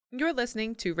You're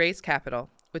listening to Race Capital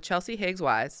with Chelsea Higgs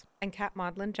Wise and Kat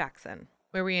Maudlin Jackson,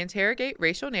 where we interrogate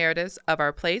racial narratives of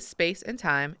our place, space, and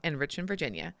time in Richmond,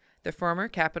 Virginia, the former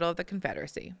capital of the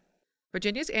Confederacy.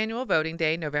 Virginia's annual voting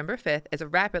day, November 5th, is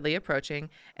rapidly approaching,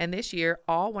 and this year,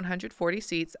 all 140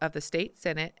 seats of the state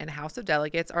Senate and House of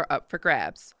Delegates are up for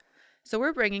grabs. So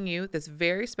we're bringing you this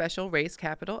very special Race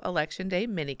Capital Election Day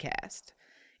minicast.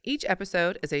 Each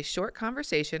episode is a short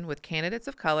conversation with candidates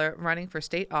of color running for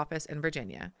state office in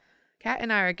Virginia. Kat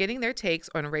and I are getting their takes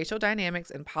on racial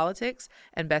dynamics in politics,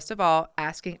 and best of all,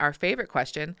 asking our favorite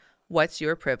question, what's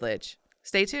your privilege?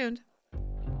 Stay tuned.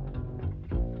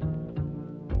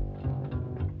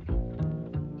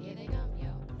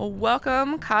 Well,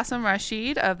 welcome, Qasim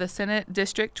Rashid of the Senate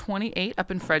District 28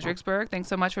 up in Fredericksburg. Thanks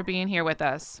so much for being here with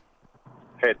us.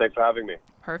 Hey, thanks for having me.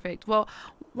 Perfect. Well,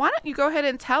 why don't you go ahead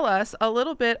and tell us a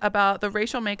little bit about the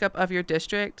racial makeup of your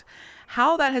district,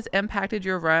 how that has impacted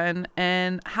your run,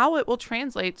 and how it will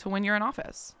translate to when you're in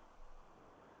office?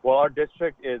 Well, our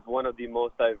district is one of the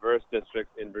most diverse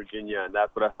districts in Virginia, and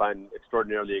that's what I find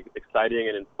extraordinarily exciting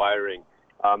and inspiring.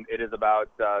 It is about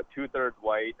two-thirds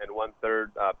white and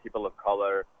one-third people of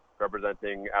color,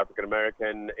 representing African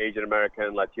American, Asian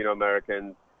American, Latino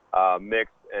Americans,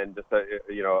 mixed, and just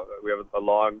we have a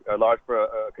large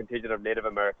contingent of Native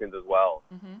Americans as well.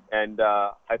 Mm-hmm. And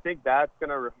I think that's going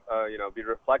to be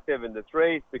reflective in this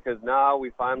race, because now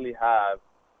we finally have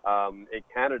a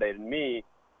candidate in me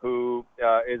who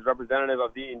is representative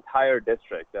of the entire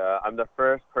district. I'm the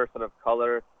first person of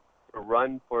color to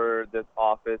run for this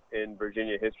office in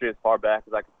Virginia history, as far back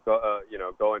as I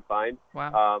could go and find.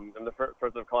 Wow. I'm the first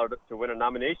person of color to win a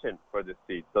nomination for this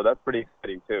seat, so that's pretty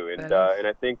exciting too. And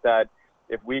I think that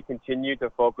if we continue to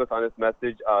focus on this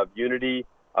message of unity,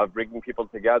 of bringing people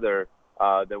together,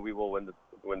 then we will win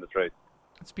this race.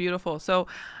 It's beautiful. So,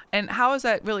 and how has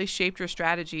that really shaped your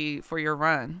strategy for your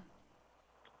run?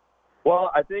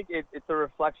 Well, I think it's a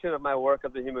reflection of my work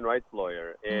as a human rights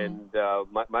lawyer. And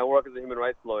my work as a human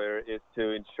rights lawyer is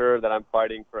to ensure that I'm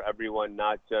fighting for everyone,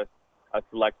 not just a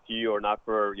select few, or not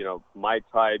for, my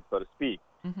tribe, so to speak.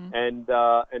 Mm-hmm.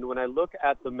 And when I look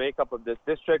at the makeup of this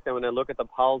district, and when I look at the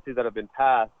policies that have been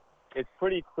passed, it's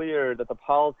pretty clear that the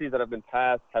policies that have been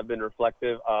passed have been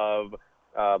reflective of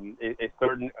a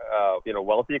certain,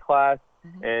 wealthy class,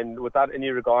 mm-hmm. and without any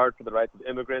regard for the rights of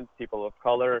immigrants, people of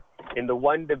color. In the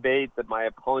one debate that my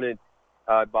opponent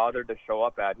bothered to show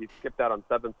up at, he skipped out on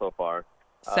 7 so far.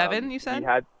 7, you said? He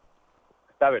had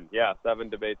 7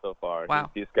 debates so far.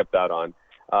 Wow. He skipped out on.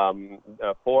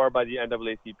 4 by the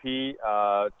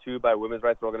NAACP, 2 by women's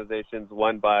rights organizations,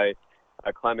 1 by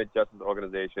a climate justice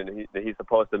organization. He's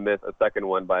supposed to miss a second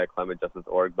one by a climate justice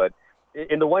org. But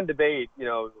in the one debate,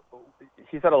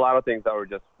 he said a lot of things that were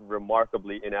just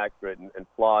remarkably inaccurate and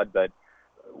flawed. But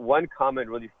one comment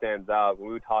really stands out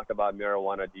when we talk about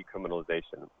marijuana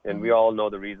decriminalization. And we all know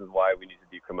the reasons why we need to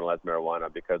decriminalize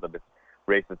marijuana, because of its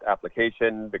racist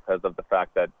application, because of the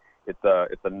fact that it's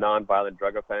a non-violent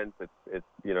drug offense. It's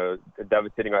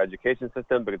devastating our education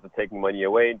system because it's taking money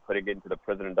away and putting it into the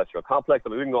prison industrial complex. I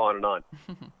mean, we can go on and on.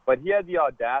 But he had the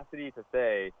audacity to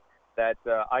say that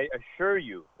I assure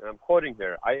you, and I'm quoting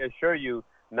here, I assure you,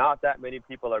 not that many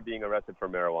people are being arrested for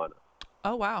marijuana.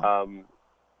 Oh, wow.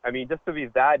 Just to be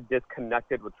that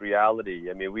disconnected with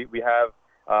reality. I mean, we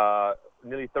have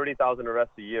nearly 30,000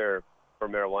 arrests a year for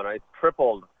marijuana. It's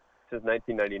tripled since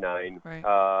 1999.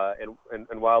 Right.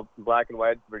 And while black and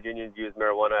white Virginians use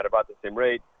marijuana at about the same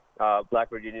rate, black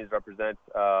Virginians represent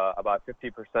about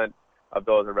 50% of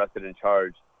those arrested and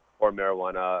charged for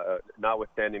marijuana,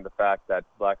 notwithstanding the fact that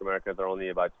black Americans are only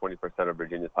about 20% of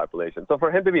Virginia's population. So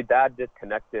for him to be that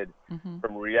disconnected mm-hmm.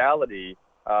 from reality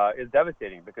is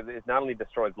devastating, because it not only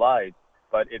destroys lives,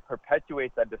 but it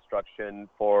perpetuates that destruction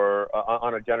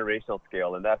on a generational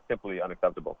scale, and that's simply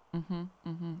unacceptable. Mm-hmm,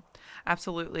 mm-hmm.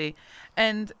 Absolutely.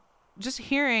 And just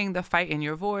hearing the fight in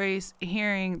your voice,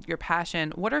 hearing your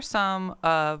passion, what are some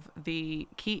of the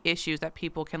key issues that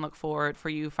people can look forward for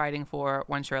you fighting for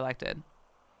once you're elected?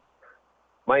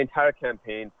 My entire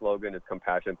campaign slogan is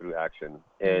compassion through action,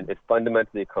 and it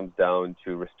fundamentally comes down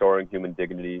to restoring human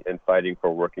dignity and fighting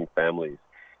for working families.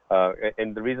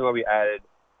 And the reason why we added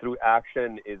through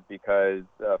action is because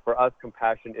for us,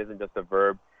 compassion isn't just a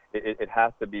verb. It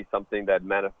has to be something that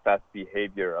manifests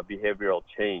behavior, a behavioral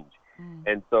change.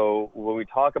 And so when we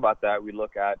talk about that, we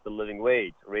look at the living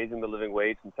wage, raising the living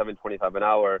wage from $7.25 an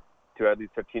hour to at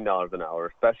least $15 an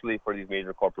hour, especially for these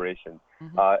major corporations.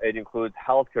 Mm-hmm. It includes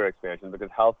healthcare expansion, because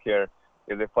healthcare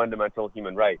is a fundamental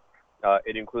human right.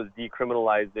 It includes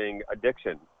decriminalizing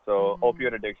addiction. So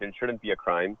opioid addiction shouldn't be a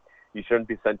crime. You shouldn't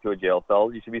be sent to a jail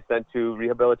cell. You should be sent to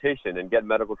rehabilitation and get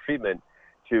medical treatment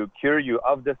to cure you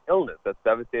of this illness that's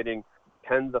devastating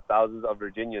tens of thousands of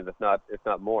Virginians, if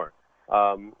not more.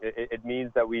 It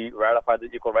means that we ratify the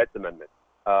Equal Rights Amendment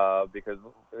because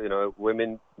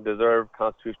women deserve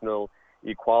constitutional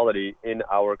equality in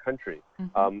our country.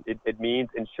 It means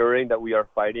ensuring that we are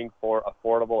fighting for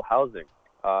affordable housing,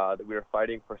 that we are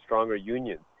fighting for stronger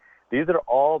unions. These are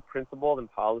all principles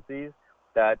and policies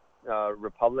that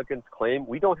Republicans claim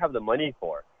we don't have the money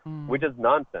for, which is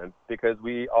nonsense because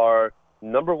we are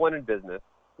number one in business.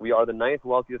 We are the ninth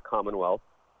wealthiest Commonwealth.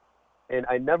 And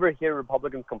I never hear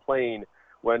Republicans complain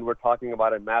when we're talking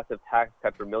about a massive tax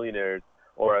cut for millionaires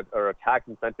or a tax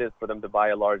incentive for them to buy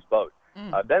a large boat.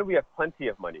 Then we have plenty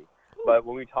of money. But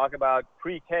when we talk about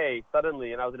pre-K,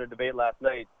 suddenly, and I was in a debate last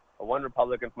night, one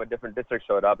Republican from a different district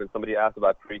showed up and somebody asked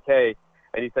about pre-K.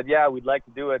 And he said, yeah, we'd like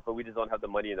to do it, but we just don't have the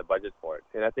money in the budget for it.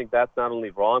 And I think that's not only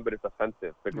wrong, but it's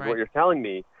offensive. Because what you're telling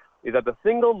me is that the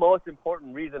single most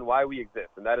important reason why we exist,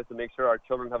 and that is to make sure our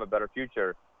children have a better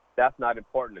future, that's not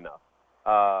important enough.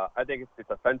 I think it's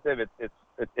offensive,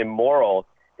 it's immoral,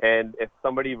 and if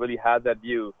somebody really has that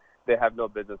view, they have no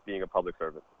business being a public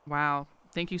servant. Wow.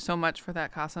 Thank you so much for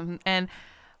that, Qasim. And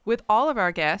with all of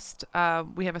our guests,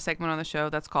 we have a segment on the show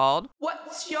that's called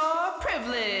What's Your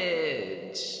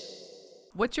Privilege?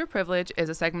 What's Your Privilege is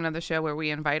a segment of the show where we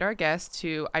invite our guests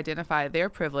to identify their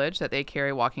privilege that they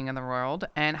carry walking in the world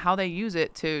and how they use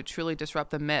it to truly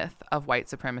disrupt the myth of white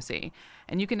supremacy.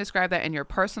 And you can describe that in your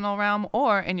personal realm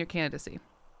or in your candidacy.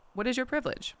 What is your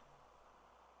privilege?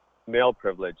 Male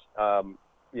privilege. I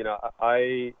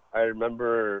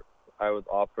remember I was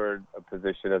offered a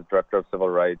position as Director of Civil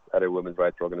Rights at a women's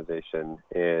rights organization,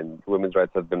 and women's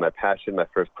rights has been my passion. My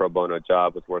first pro bono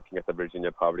job was working at the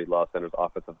Virginia Poverty Law Center's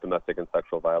Office of Domestic and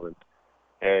Sexual Violence,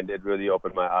 and it really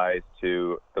opened my eyes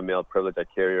to the male privilege I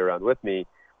carry around with me.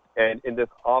 And in this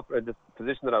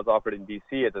position that I was offered in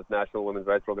D.C. at this National Women's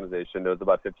Rights Organization, there was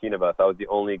about 15 of us. I was the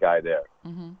only guy there.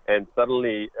 And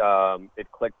suddenly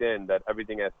it clicked in that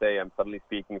everything I say, I'm suddenly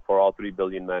speaking for all 3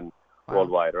 billion men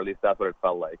worldwide, or at least that's what it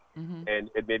felt like. And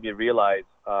it made me realize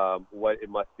what it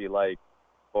must be like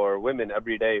for women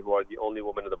every day who are the only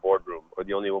woman in the boardroom, or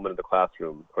the only woman in the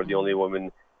classroom, or the only woman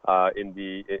in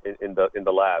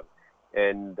the lab,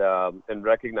 and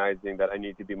recognizing that I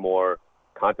need to be more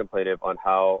contemplative on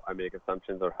how I make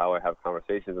assumptions or how I have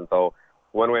conversations. And so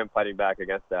one way I'm fighting back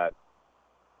against that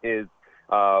is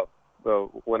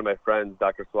one of my friends,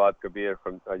 Dr. Suad Kabir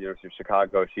from University of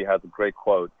Chicago. She has a great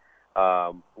quote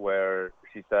where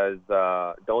she says,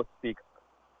 don't speak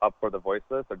up for the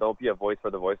voiceless, or don't be a voice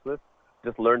for the voiceless.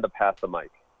 Just learn to pass the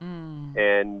mic.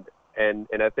 And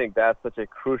I think that's such a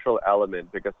crucial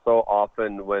element, because so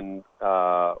often when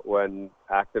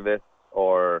activists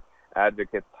or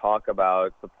advocates talk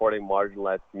about supporting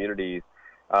marginalized communities,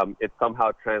 it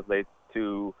somehow translates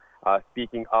to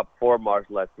speaking up for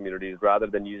marginalized communities rather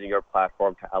than using your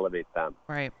platform to elevate them.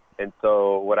 Right. And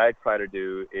so what I try to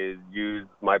do is use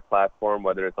my platform,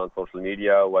 whether it's on social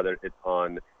media, whether it's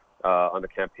on the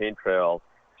campaign trail,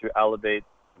 to elevate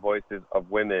voices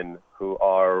of women who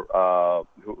are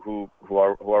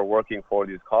working for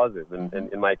these causes. And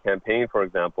in my campaign, for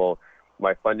example,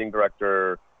 my funding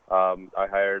director, I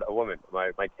hired a woman.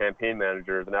 My campaign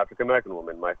manager is an African American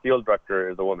woman. My field director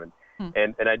is a woman.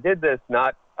 And I did this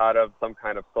not out of some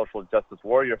kind of social justice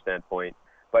warrior standpoint,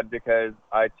 but because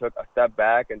I took a step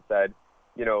back and said,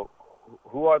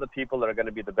 who are the people that are going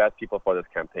to be the best people for this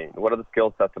campaign? What are the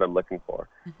skill sets that I'm looking for?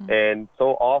 And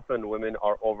so often women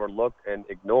are overlooked and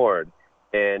ignored.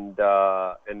 And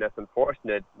that's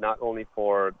unfortunate, not only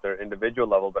for their individual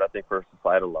level, but I think for a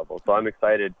societal level. So I'm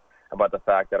excited about the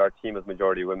fact that our team is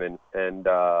majority women, and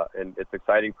it's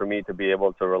exciting for me to be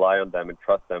able to rely on them and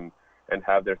trust them and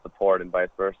have their support, and vice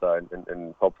versa.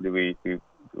 And hopefully we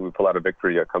pull out a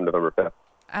victory come November 5th.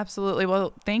 Absolutely.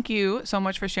 Well, thank you so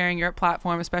much for sharing your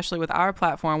platform, especially with our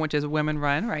platform, which is Women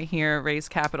Run right here at Raise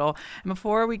Capital. And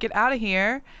before we get out of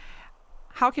here,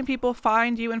 how can people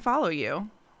find you and follow you?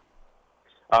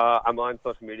 I'm on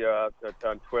social media.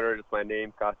 On Twitter, it's my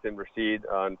name, Qasim Rashid.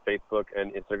 On Facebook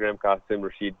and Instagram, Qasim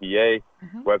Rashid VA.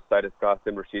 Website is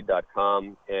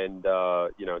QasimRashid.com. And,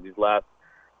 these last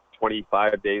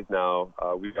 25 days now,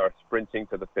 we are sprinting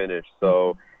to the finish.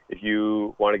 So if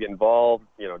you want to get involved,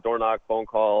 door knock, phone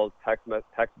calls, text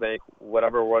bank,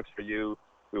 whatever works for you,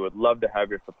 we would love to have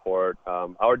your support.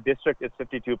 Our district is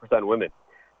 52% women.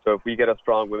 So if we get a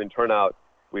strong women turnout,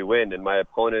 we win. And my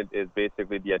opponent is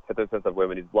basically the antithesis of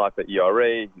women. He's blocked the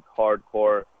ERA. He's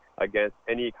hardcore against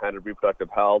any kind of reproductive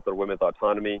health or women's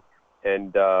autonomy.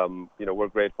 And, we're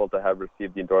grateful to have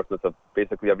received the endorsements of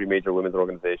basically every major women's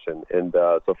organization. And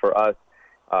so for us,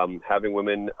 having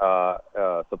women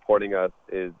supporting us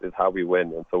is how we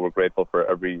win. And so we're grateful for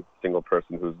every single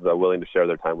person who's willing to share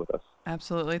their time with us.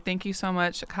 Absolutely. Thank you so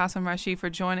much, Qasim Rashid, for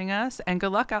joining us, and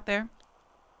good luck out there.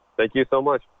 Thank you so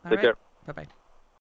much. All Take right. care. Bye-bye.